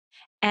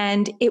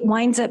And it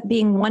winds up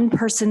being one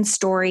person's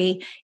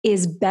story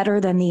is better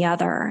than the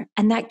other.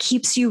 And that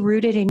keeps you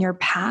rooted in your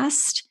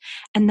past.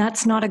 And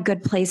that's not a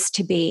good place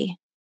to be.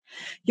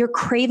 You're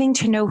craving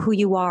to know who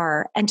you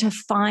are and to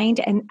find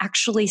and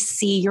actually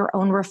see your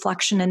own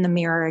reflection in the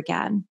mirror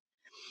again.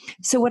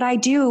 So what I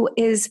do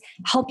is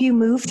help you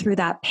move through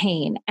that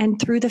pain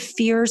and through the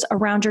fears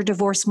around your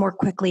divorce more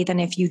quickly than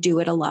if you do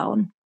it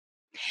alone.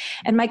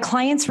 And my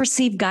clients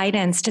receive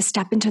guidance to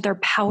step into their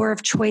power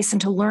of choice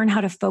and to learn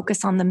how to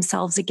focus on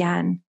themselves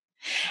again.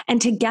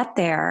 And to get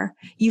there,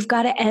 you've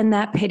got to end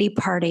that pity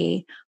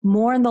party,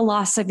 mourn the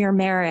loss of your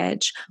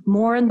marriage,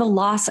 mourn the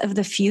loss of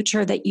the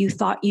future that you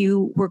thought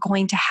you were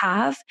going to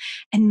have,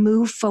 and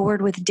move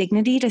forward with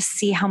dignity to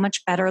see how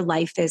much better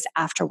life is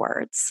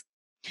afterwards.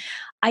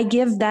 I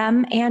give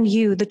them and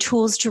you the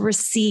tools to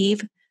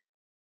receive.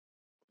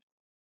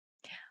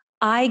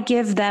 I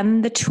give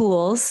them the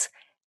tools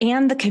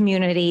and the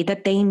community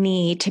that they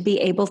need to be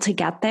able to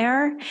get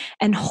there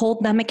and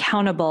hold them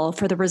accountable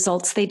for the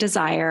results they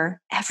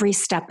desire every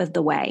step of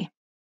the way.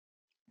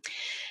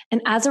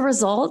 And as a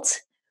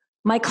result,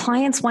 my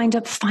clients wind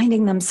up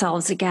finding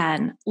themselves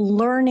again,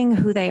 learning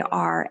who they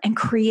are, and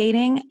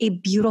creating a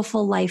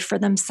beautiful life for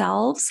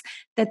themselves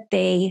that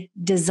they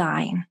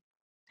design.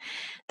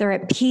 They're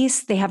at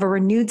peace. They have a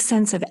renewed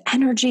sense of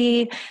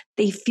energy.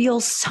 They feel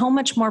so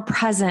much more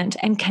present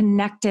and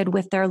connected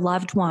with their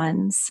loved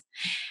ones.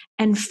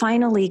 And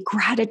finally,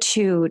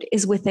 gratitude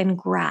is within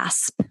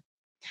grasp.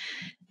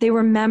 They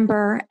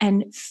remember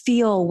and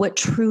feel what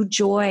true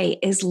joy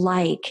is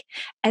like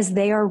as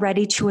they are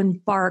ready to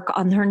embark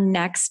on their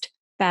next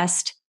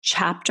best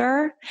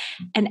chapter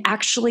and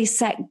actually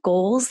set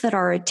goals that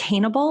are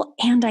attainable,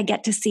 and I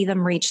get to see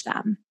them reach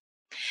them.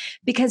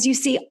 Because you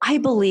see, I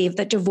believe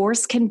that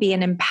divorce can be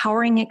an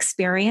empowering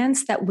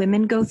experience that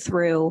women go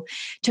through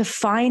to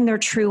find their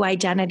true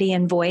identity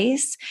and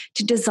voice,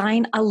 to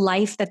design a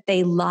life that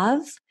they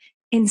love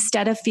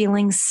instead of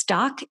feeling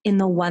stuck in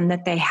the one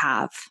that they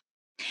have.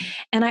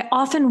 And I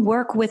often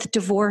work with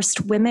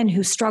divorced women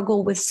who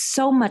struggle with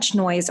so much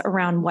noise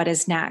around what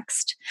is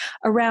next,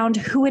 around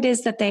who it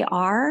is that they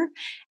are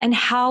and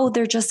how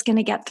they're just going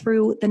to get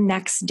through the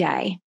next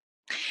day.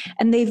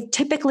 And they've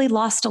typically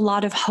lost a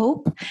lot of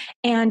hope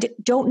and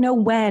don't know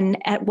when,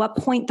 at what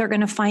point they're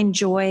going to find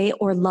joy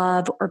or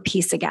love or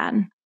peace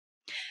again.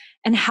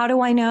 And how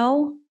do I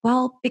know?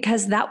 Well,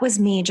 because that was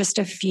me just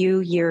a few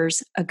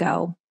years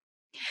ago.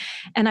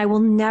 And I will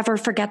never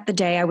forget the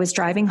day I was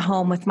driving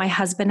home with my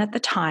husband at the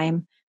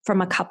time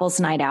from a couple's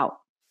night out.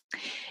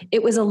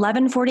 It was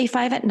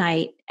 11:45 at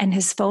night, and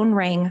his phone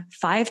rang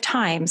 5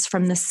 times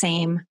from the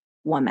same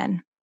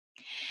woman.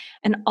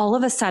 And all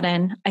of a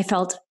sudden, I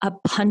felt a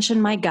punch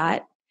in my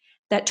gut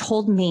that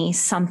told me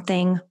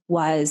something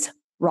was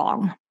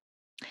wrong.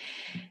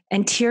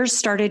 And tears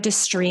started to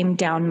stream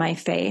down my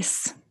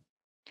face.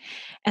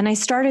 And I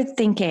started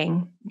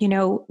thinking,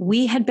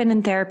 we had been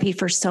in therapy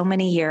for so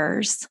many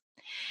years,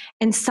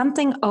 and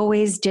something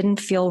always didn't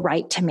feel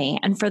right to me.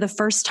 And for the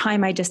first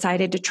time, I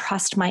decided to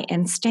trust my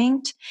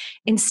instinct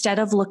instead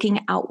of looking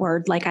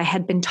outward like I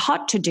had been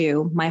taught to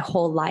do my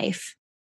whole life.